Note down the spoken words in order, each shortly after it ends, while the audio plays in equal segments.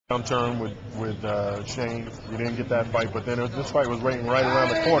downturn with Shane. You didn't get that fight, but then this fight was waiting right around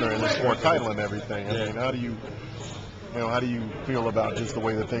the corner, and it's for a title and everything. I mean, how do you feel about just the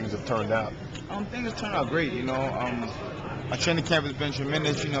way that things have turned out? Things have turned out great. My training camp has been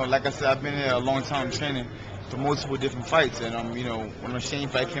tremendous. Like I said, I've been there a long time training for multiple different fights, and when the Shane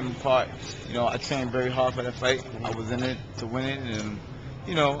fight came apart, I trained very hard for that fight. I was in it to win it,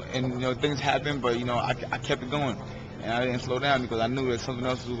 and things happened, but I kept it going. And I didn't slow down because I knew that something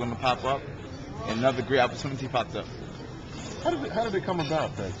else was going to pop up, and another great opportunity popped up. How did it come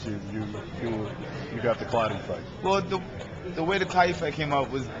about that you got the Clottey fight? Well, the way the Clottey fight came up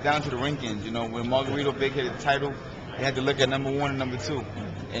was down to the rankings. When Margarito vacated the title, they had to look at number 1 and number 2,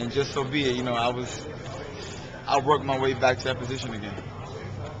 and just so be it. I worked my way back to that position again.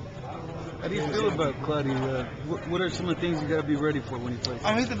 How do you feel about Clottey? What are some of the things you got to be ready for when he plays?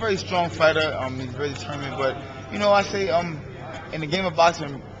 He's a very strong fighter. He's very determined. But I say in the game of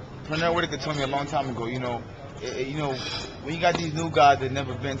boxing, Pernell Whitaker told me a long time ago. When you got these new guys that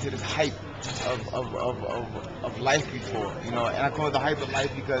never been to this hype of life before, and I call it the hype of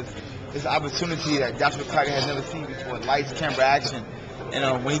life because it's an opportunity that Joshua Clottey has never seen before. Lights, camera, action.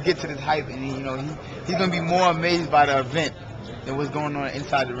 When he gets to this hype, and he's gonna be more amazed by the event than what's going on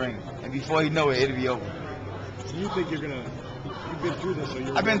inside the ring. And before he know it, it'll be over. So you think you've been through this?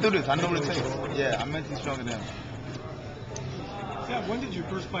 I've been through this. I know what it takes. Yeah, I'm mentally stronger than him. Yeah, when did you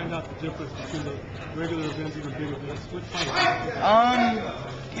first find out the difference between the regular events and the big events? What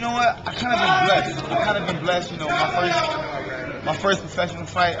fight? You know what? I kind of been blessed. My first professional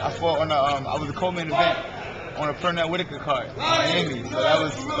fight, I fought on I was a co-main event on a Pernell Whitaker card in Miami, so that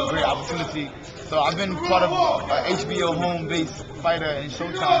was a great opportunity. So I've been part of a HBO home-based fighter and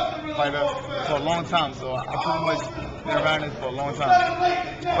Showtime fighter for a long time, so I pretty much been around this for a long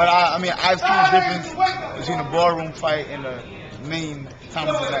time. But I've seen the difference between a ballroom fight and the main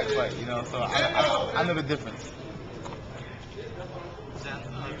Thomas and Max fight, so I know the difference.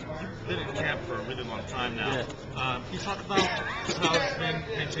 You've been in camp for a really long time now. Yeah. Can you talk about how it's been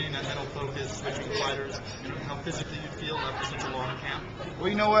maintaining that mental focus, switching fighters, and how physically you feel after such a long camp? Well,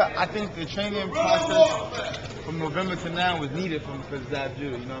 you know what? I think the training process from November to now was needed for Zab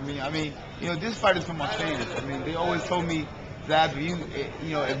Judah. You know what I mean? This fight is for my trainers. They always told me, Zab,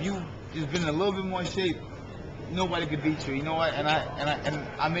 if you just been in a little bit more shape, nobody could beat you. You know what? And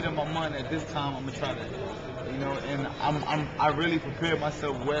I made up my mind that this time I'm gonna try that. And I really prepared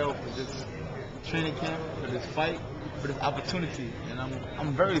myself well for this training camp, for this fight, for this opportunity, and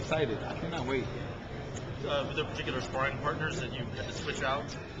I'm very excited. I cannot wait. Were there particular sparring partners that you had to switch out?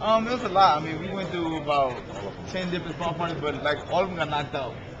 It was a lot. We went through about 10 different sparring partners, but all of them got knocked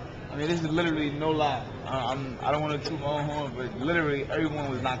out. This is literally no lie. I don't want to toot my own horn, but literally everyone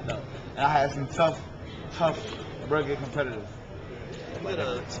was knocked out, and I had some tough, rugged competitors. You had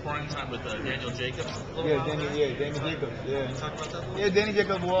a sparring time with Daniel Jacobs. Danny Jacobs. Yeah. Can you talk about that? Yeah, Danny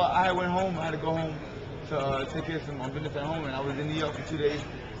Jacobs. Well, I went home. I had to go home to take care of some business at home, and I was in New York for 2 days,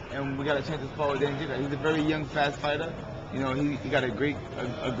 and we got a chance to spar with Danny Jacobs. He's a very young, fast fighter. He got a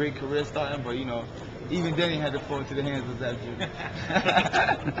great career starting, but even Danny had to fall into the hands of Zab Judah.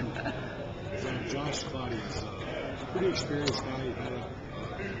 Josh Clottey is a pretty experienced guy.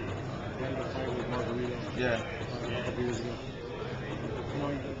 He had a fight with Margarito a couple years ago.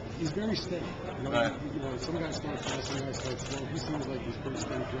 He's very steady. Right. Some guys start fast, some guys start slow. He seems like he's pretty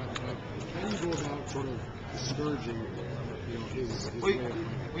steady throughout the fight. How do you go about sort of discouraging, his way of fighting?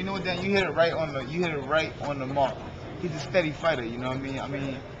 You know what, Dan? You hit it right on the mark. He's a steady fighter. You know what I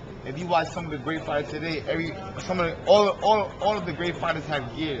mean? If you watch some of the great fighters today, all of the great fighters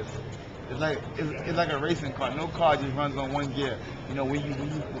have gears. It's like a racing car. No car just runs on one gear. When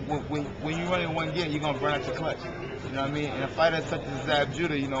you run in one gear, you're gonna burn out your clutch. You know what I mean? And a fighter such as Zab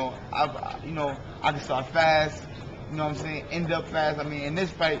Judah, I can start fast. You know what I'm saying? End up fast. In this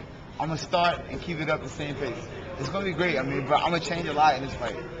fight, I'm gonna start and keep it up the same pace. It's gonna be great. But I'm gonna change a lot in this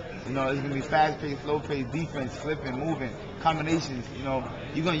fight. It's gonna be fast paced, slow paced, defense, flipping, moving, combinations. You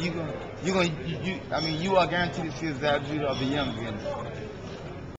are guaranteed to see a Zab Judah of the young again.